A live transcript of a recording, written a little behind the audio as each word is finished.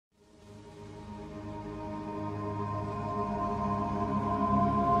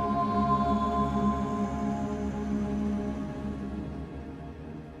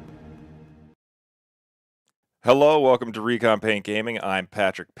Hello, welcome to Recon Paint Gaming. I'm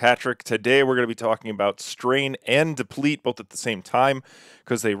Patrick. Today we're going to be talking about Strain and Deplete both at the same time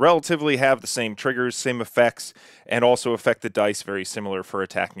because they relatively have the same triggers, same effects, and also affect the dice very similar for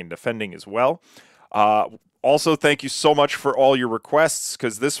attacking and defending as well. Also, thank you so much for all your requests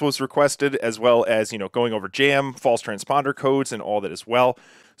because this was requested as well as, going over jam, false transponder codes, and all that as well.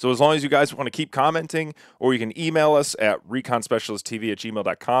 So as long as you guys want to keep commenting, or you can email us at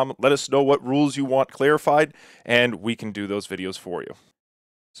reconspecialisttv@gmail.com, let us know what rules you want clarified, and we can do those videos for you.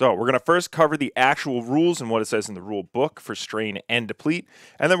 So we're going to first cover the actual rules and what it says in the rule book for Strain and Deplete,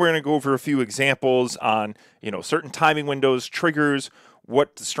 and then we're going to go over a few examples on, certain timing windows, triggers,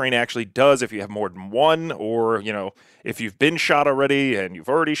 what the Strain actually does if you have more than one, or, if you've been shot already and you've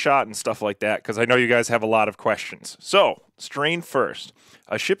already shot and stuff like that, because I know you guys have a lot of questions. So, Strain first.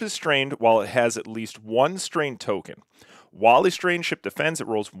 A ship is strained while it has at least one strain token. While a strained ship defends, it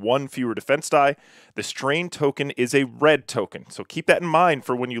rolls one fewer defense die. The strain token is a red token, so keep that in mind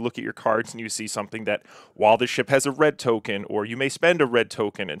for when you look at your cards and you see something that while the ship has a red token, or you may spend a red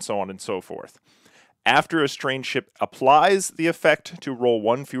token, and so on and so forth. After a strained ship applies the effect to roll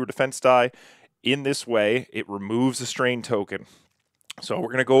one fewer defense die, in this way, it removes a strain token. So we're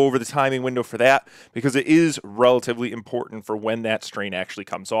going to go over the timing window for that because it is relatively important for when that strain actually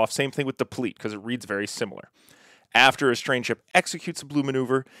comes off. Same thing with Deplete because it reads very similar. After a strain ship executes a blue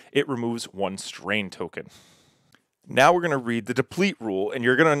maneuver, it removes one strain token. Now we're going to read the Deplete rule, and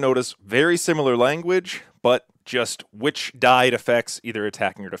you're going to notice very similar language, but just which die it affects, either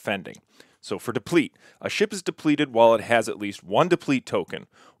attacking or defending. So for Deplete, a ship is depleted while it has at least one Deplete token.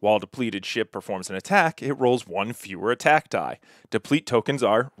 While a depleted ship performs an attack, it rolls one fewer attack die. Deplete tokens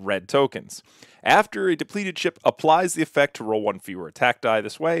are red tokens. After a depleted ship applies the effect to roll one fewer attack die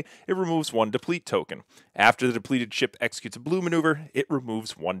this way, it removes one Deplete token. After the depleted ship executes a blue maneuver, it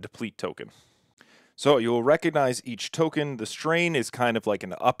removes one Deplete token. So you'll recognize each token. The strain is kind of like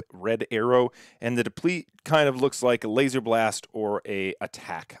an up red arrow, and the deplete kind of looks like a laser blast or a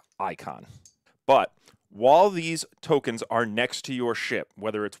attack icon. But while these tokens are next to your ship,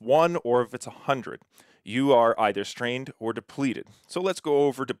 whether it's 1 or if it's 100, you are either strained or depleted. So let's go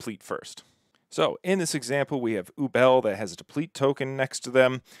over deplete first. So in this example, we have Ubel that has a deplete token next to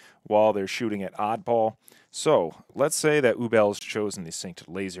them while they're shooting at oddball. So let's say that Ubel's chosen the synced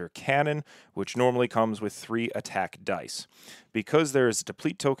laser cannon, which normally comes with 3 attack dice. Because there is a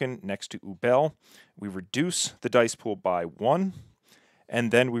deplete token next to Ubel, we reduce the dice pool by 1,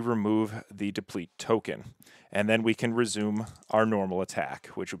 and then we remove the deplete token. And then we can resume our normal attack,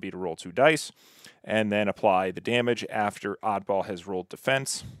 which would be to roll 2 dice, and then apply the damage after oddball has rolled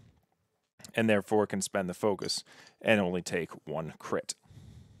defense, and therefore can spend the focus and only take 1 crit.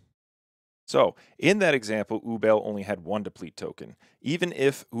 So, in that example, Ubel only had 1 deplete token. Even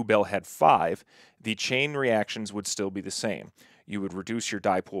if Ubel had 5, the chain reactions would still be the same. You would reduce your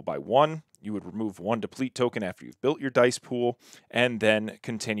die pool by 1, you would remove 1 deplete token after you've built your dice pool, and then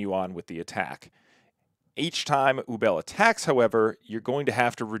continue on with the attack. Each time Ubel attacks, however, you're going to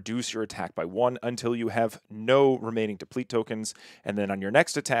have to reduce your attack by 1 until you have no remaining deplete tokens, and then on your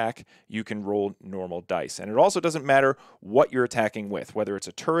next attack, you can roll normal dice. And it also doesn't matter what you're attacking with, whether it's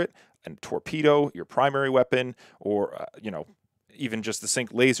a turret, a torpedo, your primary weapon, or, even just the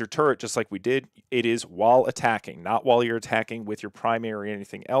sync laser turret, just like we did, it is while attacking, not while you're attacking with your primary or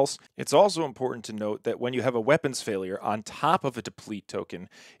anything else. It's also important to note that when you have a weapons failure on top of a deplete token,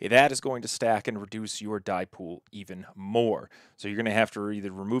 that is going to stack and reduce your die pool even more. So you're going to have to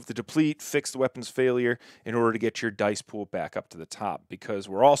either remove the deplete, fix the weapons failure in order to get your dice pool back up to the top, because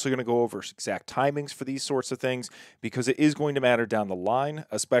we're also going to go over exact timings for these sorts of things, because it is going to matter down the line,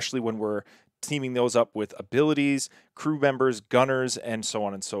 especially when we're teaming those up with abilities, crew members, gunners, and so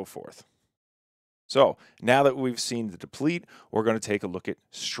on and so forth. So now that we've seen the deplete, we're going to take a look at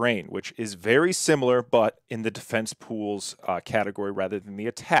strain, which is very similar, but in the defense pools category rather than the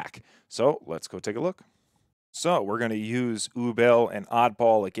attack. So let's go take a look. So we're going to use Ubel and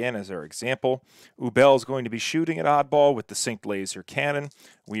Oddball again as our example. Ubel is going to be shooting at Oddball with the synced laser cannon.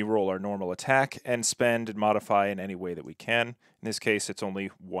 We roll our normal attack and spend and modify in any way that we can. In this case, it's only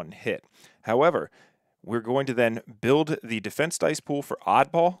 1 hit. However, we're going to then build the defense dice pool for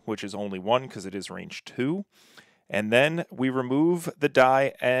Oddball, which is only 1 because it is range 2. And then we remove the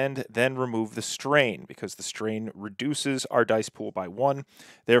die and then remove the strain because the strain reduces our dice pool by 1.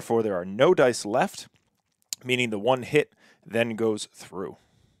 Therefore, there are no dice left, meaning the 1 hit then goes through.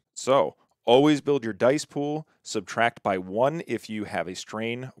 So always build your dice pool, subtract by 1 if you have a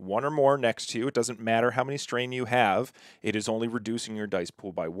strain 1 or more next to you. It doesn't matter how many strain you have, it is only reducing your dice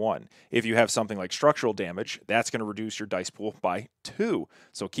pool by 1. If you have something like structural damage, that's going to reduce your dice pool by 2.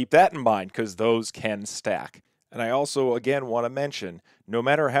 So keep that in mind because those can stack. And I also, again, want to mention no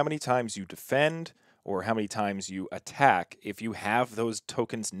matter how many times you defend or how many times you attack, if you have those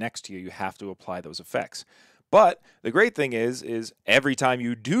tokens next to you, you have to apply those effects. But the great thing is every time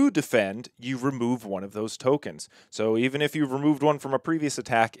you do defend, you remove one of those tokens. So even if you've removed one from a previous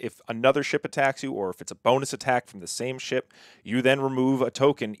attack, if another ship attacks you, or if it's a bonus attack from the same ship, you then remove a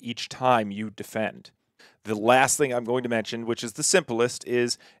token each time you defend. The last thing I'm going to mention, which is the simplest,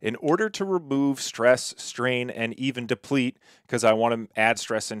 is in order to remove stress, strain, and even deplete, because I want to add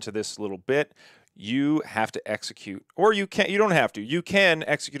stress into this little bit, you have to execute, or you don't have to, you can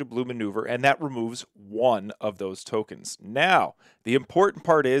execute a blue maneuver, and that removes one of those tokens. Now, the important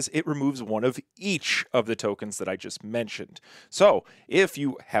part is it removes one of each of the tokens that I just mentioned. So if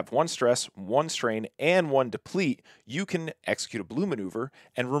you have one stress, one strain, and one deplete, you can execute a blue maneuver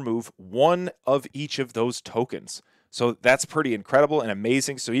and remove one of each of those tokens. So that's pretty incredible and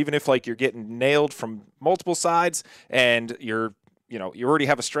amazing. So even if like you're getting nailed from multiple sides and you already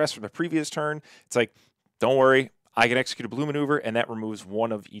have a stress from the previous turn, it's like, don't worry, I can execute a blue maneuver, and that removes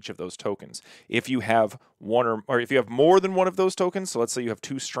one of each of those tokens. If you have one or if you have more than one of those tokens, so let's say you have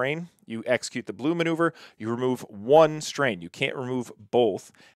 2 strain, you execute the blue maneuver, you remove 1 strain. You can't remove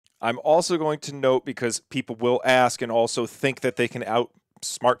both. I'm also going to note, because people will ask and also think that they can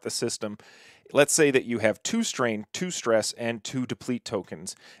outsmart the system. Let's say that you have 2 strain, 2 stress, and 2 deplete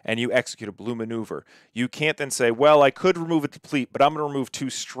tokens, and you execute a blue maneuver. You can't then say, well, I could remove a deplete, but I'm going to remove 2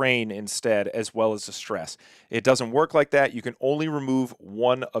 strain instead, as well as a stress. It doesn't work like that. You can only remove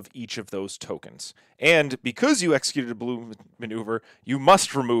one of each of those tokens. And because you executed a blue maneuver, you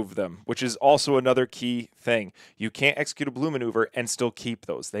must remove them, which is also another key thing. You can't execute a blue maneuver and still keep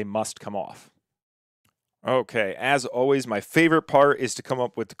those. They must come off. Okay, as always, my favorite part is to come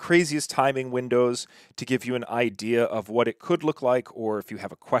up with the craziest timing windows to give you an idea of what it could look like, or if you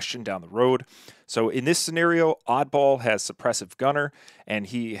have a question down the road. So in this scenario, Oddball has Suppressive Gunner, and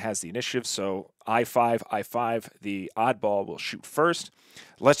he has the initiative, so I5, the Oddball will shoot first.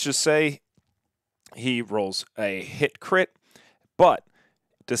 Let's just say he rolls a hit crit, but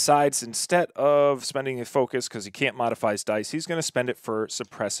decides instead of spending his focus, because he can't modify his dice, he's going to spend it for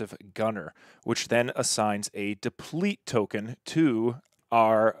Suppressive Gunner, which then assigns a Deplete token to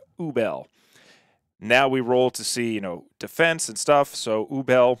our Ubel. Now we roll to see, defense and stuff. So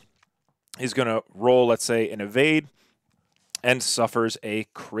Ubel is going to roll, let's say, an evade and suffers a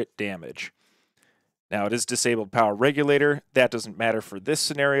crit damage. Now it is disabled power regulator. That doesn't matter for this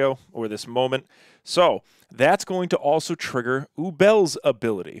scenario or this moment. So that's going to also trigger Ubel's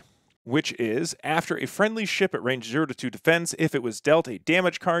ability, which is after a friendly ship at range 0 to 2 defends, if it was dealt a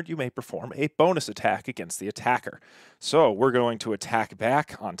damage card, you may perform a bonus attack against the attacker. So we're going to attack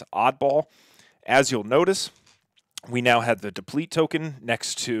back onto Oddball. As you'll notice, we now have the Deplete token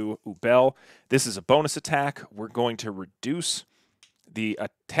next to Ubel. This is a bonus attack. We're going to reduce the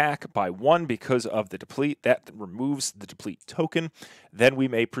attack by 1 because of the deplete. That removes the deplete token. Then we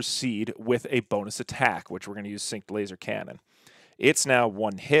may proceed with a bonus attack, which we're going to use Synced Laser Cannon. It's now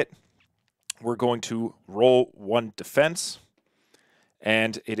 1 hit. We're going to roll 1 defense,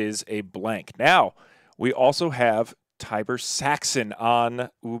 and it is a blank. Now, we also have Tiber Saxon on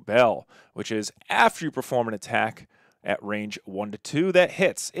Ubel, which is after you perform an attack at range 1 to 2 that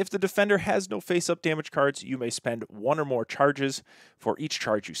hits. If the defender has no face-up damage cards, you may spend 1 or more charges. For each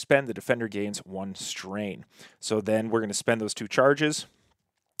charge you spend, the defender gains 1 strain. So then we're going to spend those 2 charges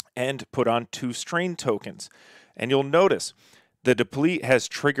and put on 2 strain tokens. And you'll notice the deplete has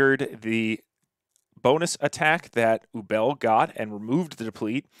triggered the bonus attack that Ubel got and removed the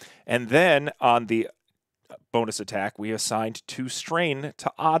deplete. And then on the bonus attack, we assigned 2 strain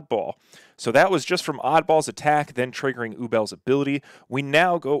to Oddball. So that was just from Oddball's attack, then triggering Ubel's ability. We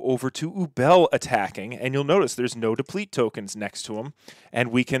now go over to Ubel attacking, and you'll notice there's no deplete tokens next to him,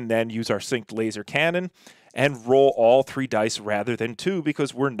 and we can then use our Synced Laser Cannon and roll all 3 dice rather than 2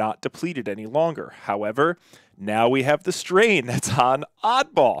 because we're not depleted any longer. However, now we have the strain that's on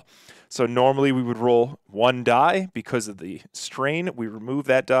Oddball. So normally we would roll 1 die. Because of the strain, we remove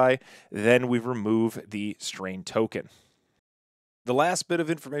that die. Then we remove the strain token. The last bit of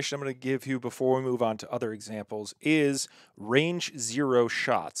information I'm going to give you before we move on to other examples is range 0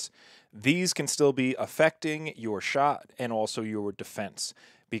 shots. These can still be affecting your shot and also your defense.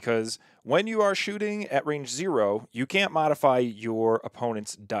 because when you are shooting at range 0, you can't modify your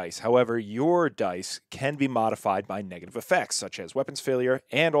opponent's dice. However, your dice can be modified by negative effects, such as weapons failure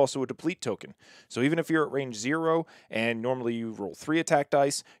and also a deplete token. So even if you're at range 0 and normally you roll 3 attack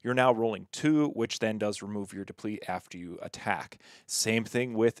dice, you're now rolling 2, which then does remove your deplete after you attack. Same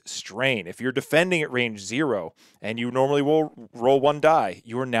thing with strain. If you're defending at range 0 and you normally will roll 1 die,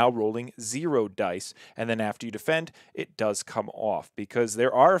 you are now rolling 0 dice, and then after you defend, it does come off, because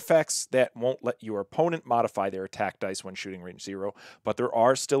there are effects that won't let your opponent modify their attack dice when shooting range 0, but there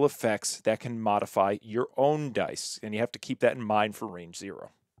are still effects that can modify your own dice, and you have to keep that in mind for range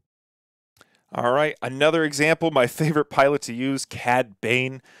 0. All right, another example, my favorite pilot to use, Cad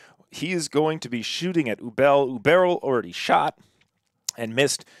Bane. He is going to be shooting at Ubel. Uberl already shot and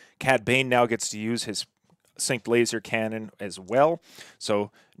missed. Cad Bane now gets to use his synced laser cannon as well.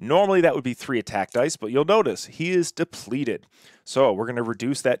 So normally that would be 3 attack dice, but you'll notice he is depleted. So we're going to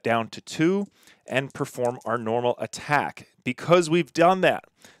reduce that down to 2 and perform our normal attack. Because we've done that,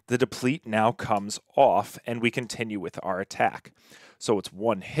 the deplete now comes off and we continue with our attack. So it's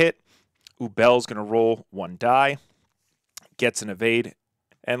 1 hit. Ubel's going to roll 1 die, gets an evade,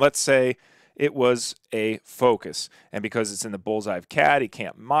 and let's say it was a focus, and because it's in the bullseye of Cad, he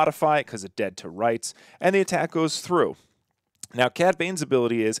can't modify it because of dead to rights, and the attack goes through. Now, Cad Bane's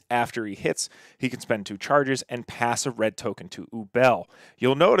ability is, after he hits, he can spend 2 charges and pass a red token to Ubel.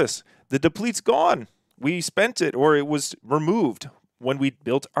 You'll notice the deplete's gone. We spent it, or it was removed when we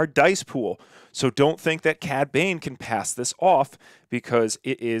built our dice pool. So don't think that Cad Bane can pass this off, because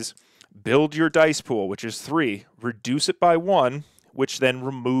it is build your dice pool, which is 3, reduce it by 1, which then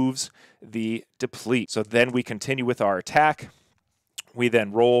removes the deplete. So then we continue with our attack. We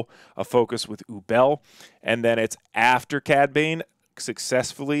then roll a focus with Ubel, and then it's after Cad Bane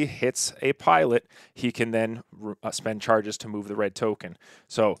successfully hits a pilot, he can then spend charges to move the red token.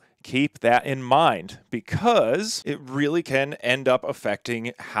 So keep that in mind, because it really can end up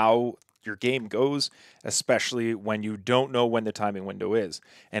affecting how your game goes, especially when you don't know when the timing window is.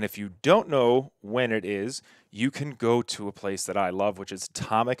 And if you don't know when it is, you can go to a place that I love, which is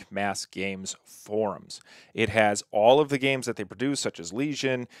Atomic Mass Games forums. It has all of the games that they produce, such as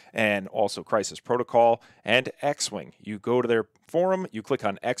Legion and also Crisis Protocol and X-Wing. You go to their forum, you click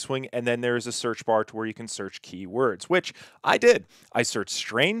on X-Wing, and then there's a search bar to where you can search keywords, which I did. I searched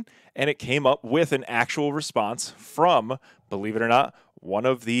strain, and it came up with an actual response from, believe it or not, one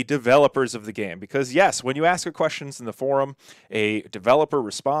of the developers of the game. Because yes, when you ask questions in the forum, a developer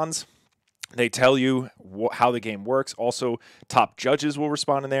responds. They tell you how the game works. Also, top judges will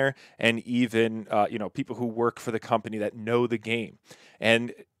respond in there, and even people who work for the company that know the game.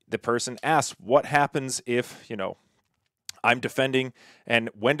 And the person asks, what happens if I'm defending, and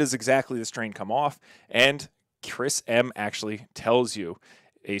when does exactly the strain come off? And Chris M actually tells you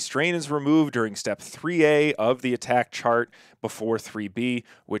a strain is removed during step 3A of the attack chart before 3B,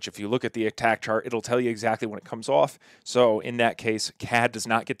 which if you look at the attack chart, it'll tell you exactly when it comes off. So in that case, Cad does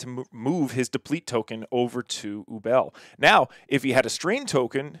not get to move his deplete token over to Ubel. Now, if he had a strain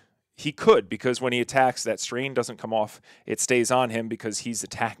token, he could, because when he attacks, that strain doesn't come off. It stays on him because he's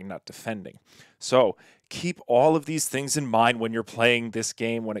attacking, not defending. So keep all of these things in mind when you're playing this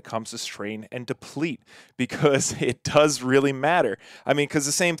game when it comes to strain and deplete, because it does really matter. I mean, because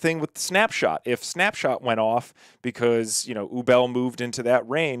the same thing with snapshot. If snapshot went off because, Ubel moved into that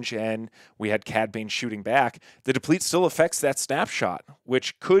range and we had Cad Bane shooting back, the deplete still affects that snapshot,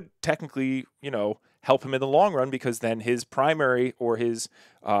 which could technically, help him in the long run, because then his primary or his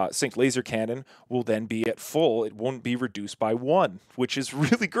synced laser cannon will then be at full. It won't be reduced by 1, which is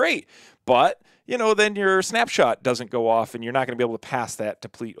really great. But, then your snapshot doesn't go off and you're not going to be able to pass that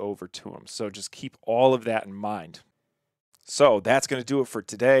deplete over to him. So just keep all of that in mind. So that's going to do it for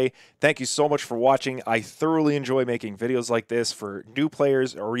today. Thank you so much for watching. I thoroughly enjoy making videos like this for new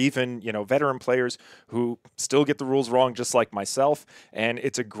players, or even, veteran players who still get the rules wrong just like myself. And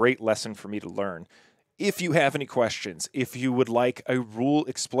it's a great lesson for me to learn. If you have any questions, if you would like a rule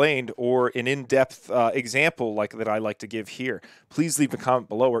explained or an in-depth example like that I like to give here, please leave a comment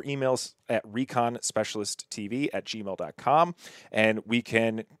below or email us at reconspecialisttv@gmail.com, and we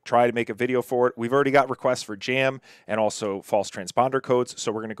can try to make a video for it. We've already got requests for jam and also false transponder codes,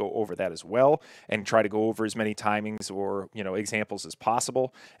 so we're going to go over that as well and try to go over as many timings or examples as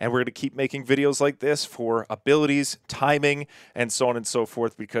possible. And we're going to keep making videos like this for abilities, timing, and so on and so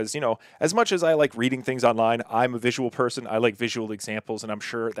forth, because as much as I like reading things online, I'm a visual person. I like visual examples, and I'm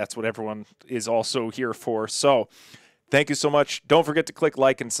sure that's what everyone is also here for. So thank you so much. Don't forget to click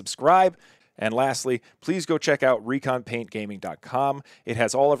like and subscribe. And lastly, please go check out reconpaintgaming.com. It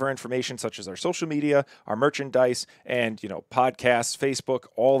has all of our information, such as our social media, our merchandise, and, podcasts, Facebook,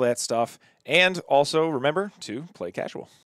 all that stuff. And also remember to play casual.